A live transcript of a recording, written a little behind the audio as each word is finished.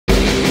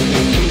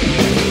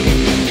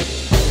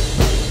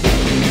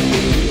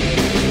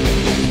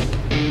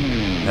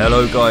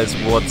Hello guys,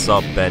 what's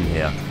up? Ben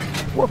here.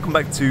 Welcome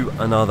back to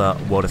another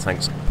WoT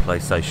Xbox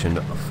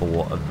PlayStation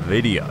 4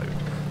 video.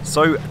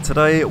 So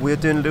today we're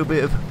doing a little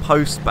bit of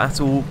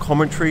post-battle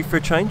commentary for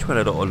a change. We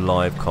had a lot of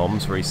live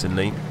comms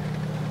recently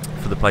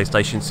for the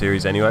PlayStation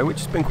series anyway, which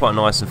has been quite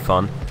nice and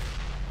fun.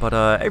 But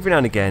every now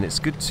and again it's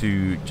good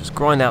to just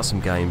grind out some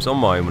games on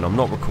my own when I'm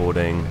not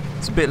recording.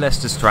 It's a bit less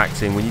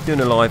distracting. When you're doing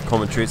a live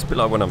commentary, it's a bit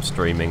like when I'm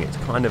streaming. It's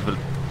kind of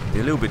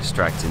be a little bit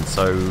distracting,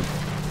 so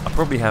I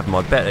probably have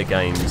my better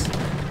games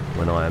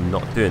when I am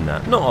not doing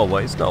that. Not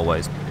always,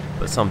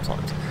 but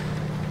sometimes.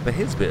 But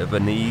here's a bit of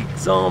an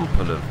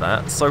example of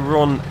that. So we're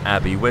on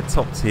Abbey, we're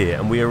top tier,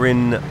 and we are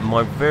in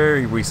my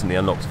very recently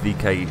unlocked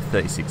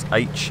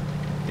VK36H.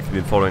 If you've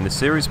been following the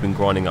series, been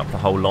grinding up the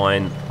whole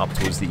line up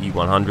towards the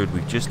E100.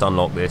 We've just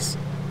unlocked this.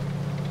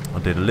 I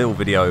did a little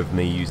video of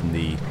me using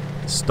the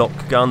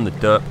stock gun, the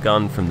derp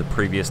gun from the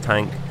previous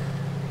tank,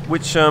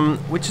 which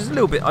is a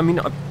little bit. I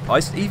mean,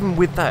 I even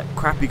with that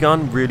crappy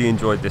gun, really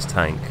enjoyed this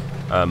tank.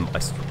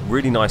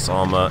 Really nice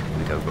armor. Here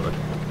we go. We've got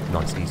a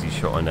nice easy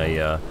shot on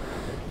a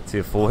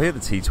tier 4 here, the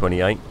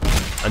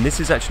T28. And this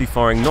is actually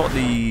firing not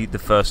the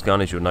first gun,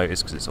 as you'll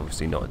notice, because it's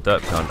obviously not a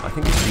derp gun. I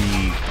think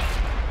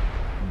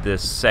it's the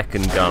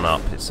second gun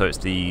up. So it's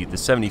the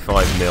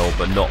 75mm,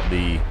 but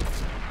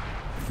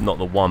not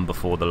the one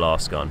before the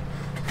last gun.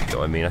 You know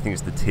what I mean? I think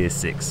it's the tier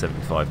 6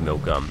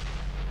 75mm gun.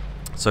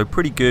 So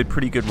pretty good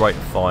rate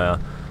of fire.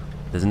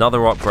 There's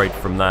another upgrade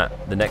from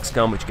that, the next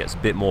gun, which gets a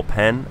bit more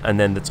pen, and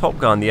then the top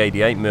gun, the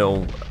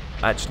 88mm,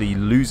 actually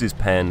loses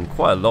pen,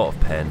 quite a lot of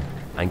pen,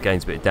 and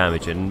gains a bit of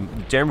damage. And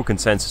the general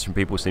consensus from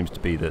people seems to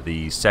be that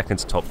the second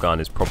to top gun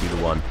is probably the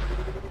one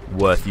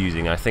worth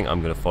using. I think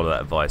I'm going to follow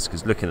that advice,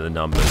 because looking at the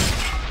numbers,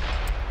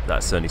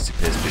 that certainly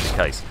appears to be the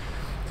case.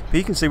 But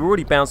you can see we're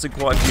already bouncing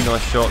quite a few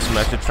nice shots. We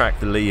managed to track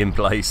the Lee in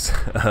place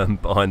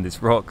behind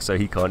this rock, so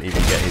he can't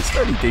even get his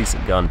fairly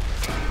decent gun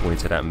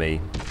pointed at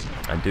me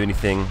and do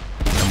anything.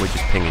 And we're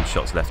just pinging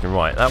shots left and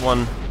right. That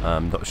one,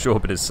 not sure,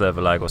 but it's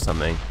server lag or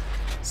something,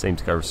 seemed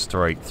to go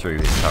straight through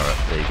his turret.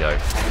 There you go.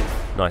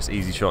 Nice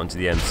easy shot into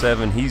the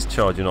M7. He's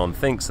charging on,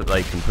 thinks that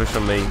they can push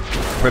on me.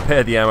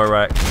 Prepare the ammo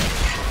rack.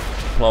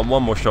 Plant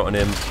one more shot on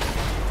him.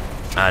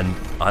 And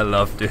I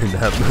love doing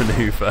that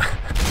maneuver.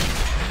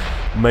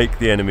 Make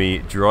the enemy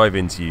drive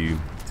into you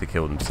to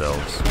kill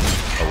themselves.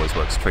 Always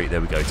works a treat. There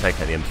we go. Take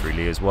out the M3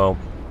 Lee as well.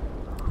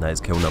 There's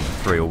kill number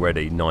 3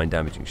 already. 9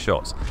 damaging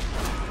shots.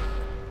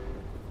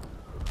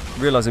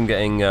 Realise I'm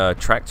getting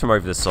tracked from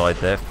over the side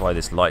there by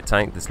this light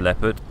tank, this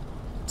Leopard.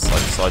 Side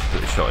to side,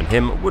 put a shot on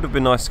him. Would have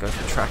been nice to go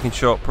for a tracking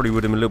shot. Probably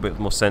would have been a little bit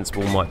more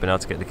sensible. Might have been able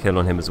to get the kill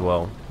on him as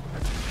well.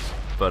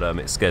 But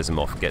it scares him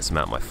off and gets him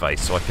out of my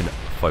face, so I can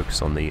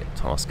focus on the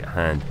task at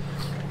hand.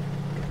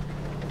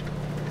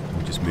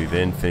 We'll just move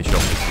in, finish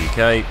off this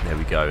VK. There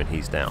we go, and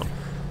he's down.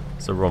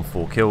 So we're on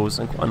 4 kills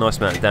and quite a nice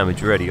amount of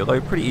damage already. Although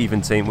a pretty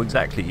even team. We're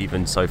exactly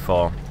even so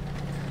far.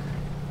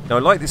 Now I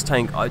like this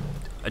tank. I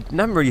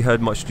haven't really heard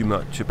too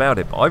much about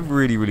it, but I've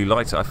really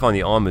liked it. I find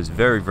the armor is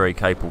very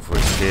capable for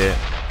its tier.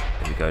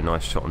 There we go,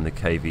 nice shot on the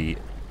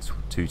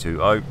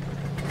KV-220.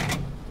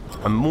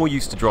 I'm more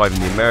used to driving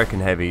the American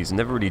heavies.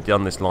 Never really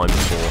done this line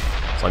before,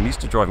 so I'm used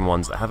to driving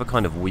ones that have a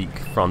kind of weak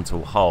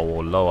frontal hull,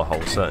 or lower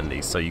hull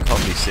certainly, so you can't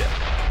really sit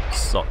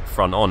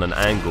front on an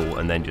angle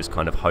and then just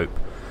kind of hope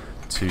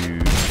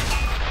to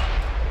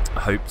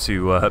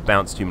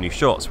bounce too many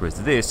shots. Whereas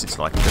this, it's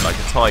like a bit like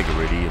a Tiger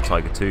really, a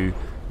Tiger 2.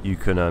 You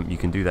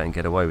can do that and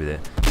get away with it.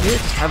 Yeah,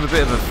 just have a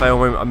bit of a fail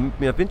moment.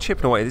 I've been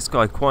chipping away at this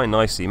guy quite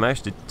nicely.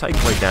 Managed to take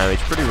away damage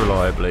pretty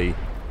reliably,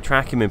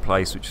 track him in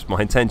place, which is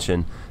my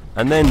intention,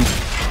 and then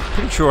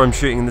pretty sure I'm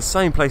shooting in the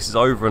same places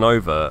over and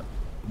over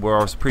where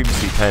I was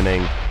previously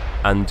penning,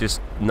 and just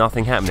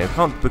nothing happening. I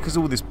can't, because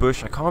of all this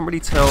bush, I can't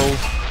really tell.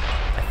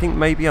 I think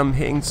maybe I'm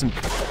hitting some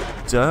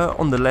dirt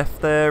on the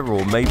left there,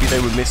 or maybe they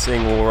were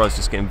missing, or I was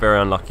just getting very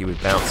unlucky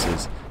with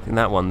bounces. I think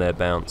that one there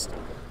bounced.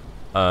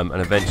 And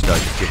eventually I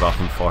just give up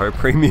and fire a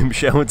premium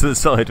shell into the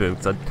side of him,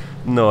 because I had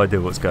no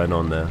idea what's going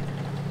on there.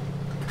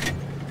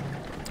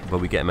 But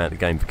we get him out of the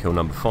game for kill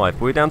number 5.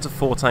 But we're down to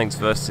 4 tanks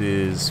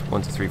versus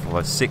 1, 2, 3, 4,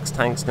 5, 6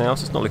 tanks now,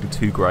 so it's not looking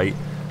too great.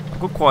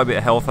 I've got quite a bit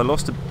of health. I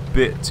lost a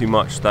bit too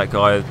much to that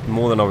guy,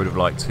 more than I would have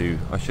liked to.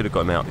 I should have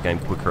got him out of the game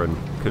quicker and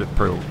could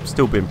have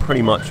still been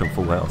pretty much on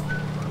full health.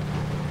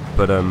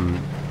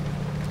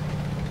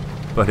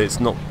 But it's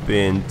not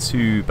been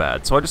too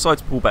bad. So I decided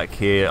to pull back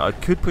here. I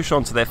could push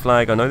onto their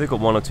flag. I know they've got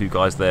 1 or 2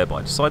 guys there, but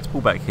I decided to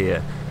pull back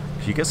here.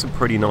 You get some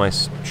pretty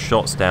nice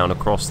shots down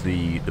across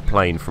the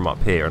plane from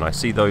up here, and I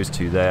see those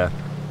 2 there.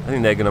 I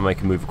think they're going to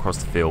make a move across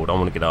the field. I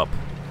want to get up,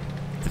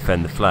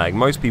 defend the flag.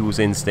 Most people's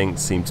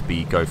instincts seem to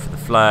be go for the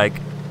flag.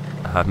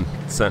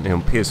 Certainly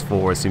on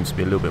PS4 it seems to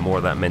be a little bit more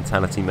of that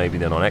mentality maybe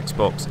than on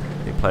Xbox.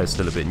 I think players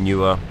still a bit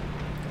newer,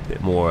 a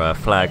bit more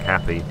flag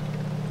happy.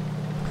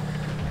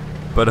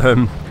 But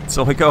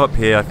so I go up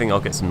here. I think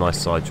I'll get some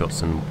nice side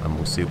shots and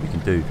we'll see what we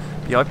can do.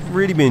 But Yeah, I've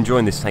really been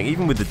enjoying this tank.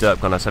 Even with the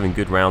derp gun, I was having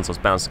good rounds. I was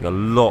bouncing a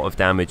lot of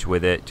damage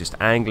with it, just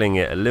angling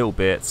it a little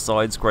bit,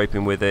 side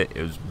scraping with it.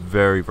 It was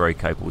very, very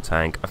capable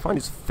tank. I find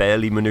it's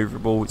fairly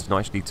maneuverable. It's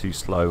nicely too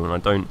slow, and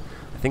I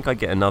think I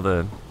get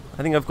another.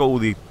 I think I've got all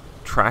the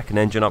track and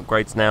engine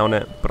upgrades now on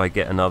it, but I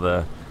get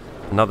another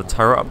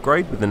turret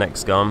upgrade with the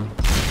next gun.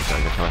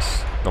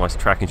 Nice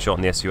tracking shot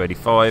on the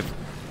Su-85.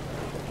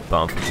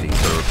 But unfortunately,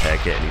 he's got a repair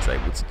kit, and he's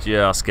able to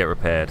just get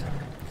repaired.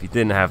 If he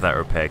didn't have that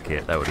repair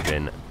kit, that would have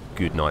been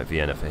good night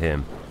Vienna for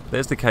him.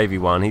 There's the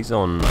KV-1. He's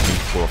on, I think,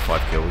 4 or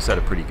 5 kills. He's had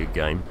a pretty good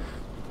game.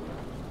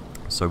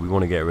 So we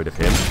want to get rid of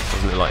him.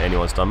 Doesn't look like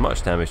anyone's done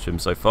much damage to him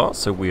so far,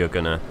 so we are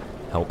going to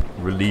help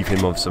relieve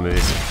him of some of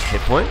his hit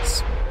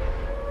points.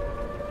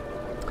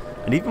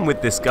 And even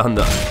with this gun,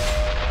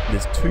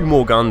 there's 2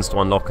 more guns to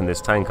unlock in this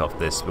tank after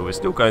this, but we're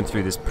still going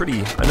through this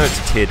pretty... I know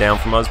it's a tier down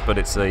from us, but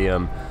it's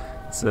a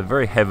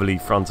very heavily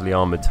frontally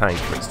armoured tank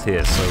for its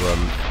tier, so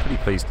pretty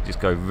pleased to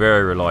just go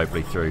very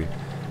reliably through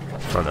the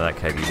front of that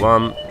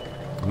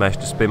KV-1.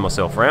 Managed to spin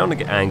myself around and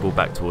get angled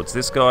back towards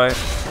this guy.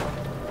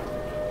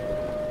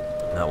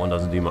 That one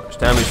doesn't do much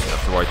damage, don't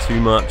have to worry too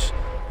much,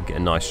 and get a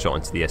nice shot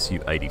into the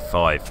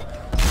Su-85.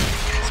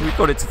 So we've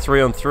got it to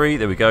 3 on 3.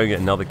 There we go, get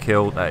another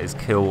kill. That is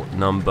kill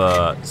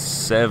number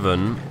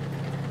 7.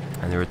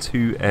 And there are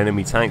 2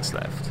 enemy tanks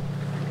left.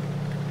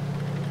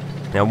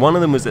 Now one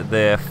of them was at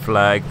their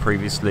flag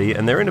previously,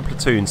 and they're in a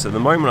platoon, so at the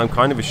moment I'm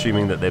kind of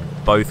assuming that they're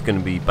both going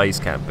to be base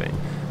camping.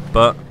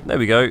 But there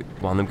we go,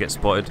 one of them gets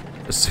spotted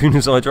as soon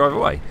as I drive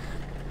away.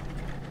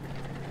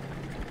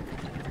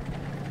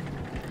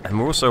 And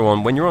we're also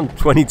on, when you're on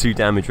 22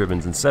 damage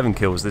ribbons and 7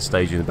 kills this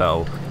stage in the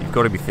battle, you've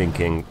got to be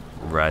thinking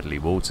Radley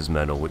Walters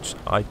medal, which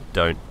I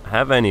don't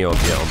have any of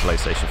yet on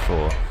PlayStation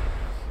 4.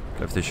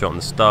 Go for the shot on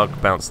the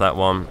Stug, bounce that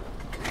one.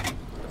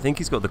 I think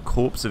he's got the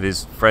corpse of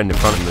his friend in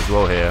front of him as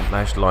well here.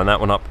 Managed to line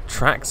that one up,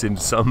 tracks him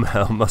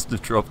somehow, must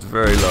have dropped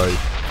very low.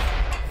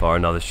 Fire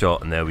another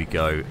shot, and there we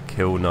go.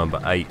 Kill number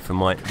 8 for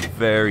my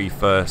very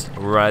first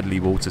Radley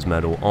Walters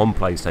medal on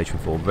PlayStation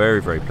 4.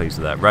 Very, very pleased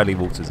with that. Radley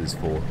Walters is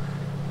for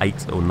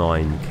 8 or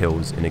 9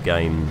 kills in a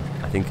game.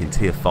 I think in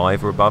tier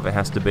 5 or above it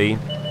has to be,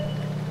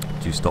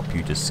 to stop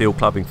you just seal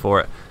clubbing for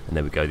it. And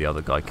there we go, the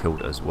other guy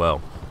killed as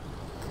well.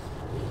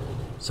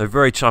 So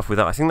very chuffed with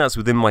that. I think that's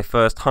within my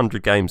first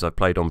 100 games I've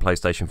played on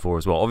PlayStation 4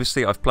 as well.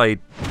 Obviously I've played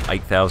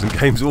 8,000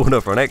 games all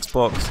over on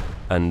Xbox,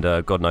 and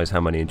God knows how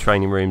many in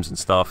training rooms and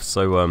stuff,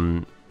 so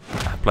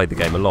I've played the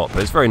game a lot.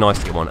 But it's very nice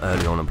to get one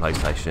early on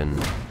PlayStation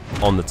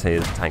on the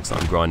tier tanks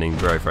that I'm grinding.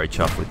 Very, very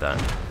chuffed with that.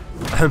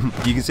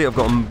 You can see I've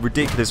got a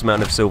ridiculous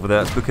amount of silver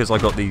there. That's because I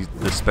got the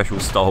special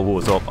Star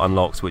Wars op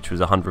unlocked, which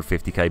was a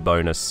 150k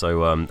bonus,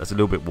 so that's a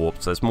little bit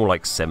warped, so it's more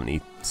like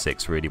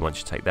 76 really once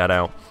you take that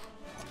out.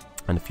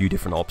 And a few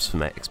different ops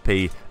from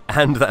XP,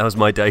 and that was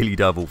my daily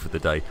double for the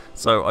day.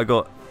 So I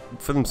got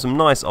for them some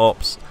nice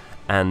ops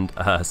and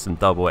some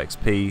double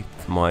XP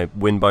for my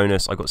win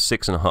bonus. I got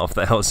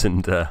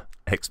 6,500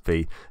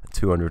 XP,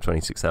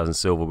 226,000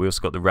 silver. We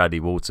also got the Radley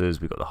Walters,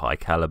 we got the high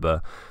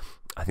caliber.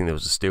 I think there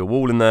was a steel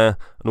wall in there,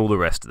 and all the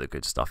rest of the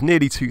good stuff.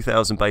 Nearly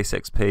 2,000 base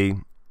XP.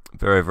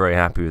 Very, very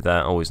happy with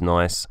that. Always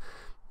nice.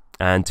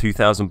 And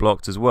 2,000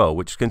 blocked as well,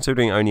 which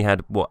considering it only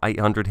had what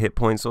 800 hit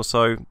points or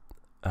so.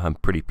 I'm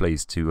pretty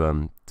pleased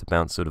to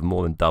bounce sort of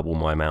more than double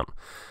my amount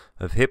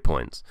of hit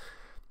points.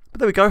 But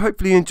there we go.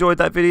 Hopefully you enjoyed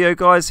that video,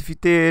 guys. If you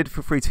did,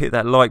 feel free to hit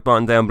that like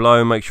button down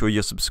below. Make sure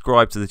you're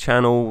subscribed to the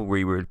channel.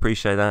 We would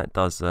appreciate that. It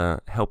does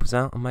help us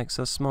out and makes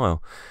us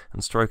smile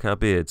and stroke our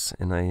beards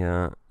in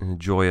a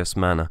joyous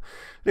manner.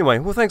 Anyway,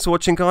 well, thanks for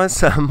watching,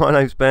 guys. My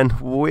name's Ben.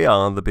 We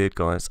are the Beard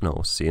Guys, and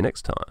I'll see you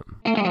next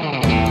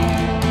time.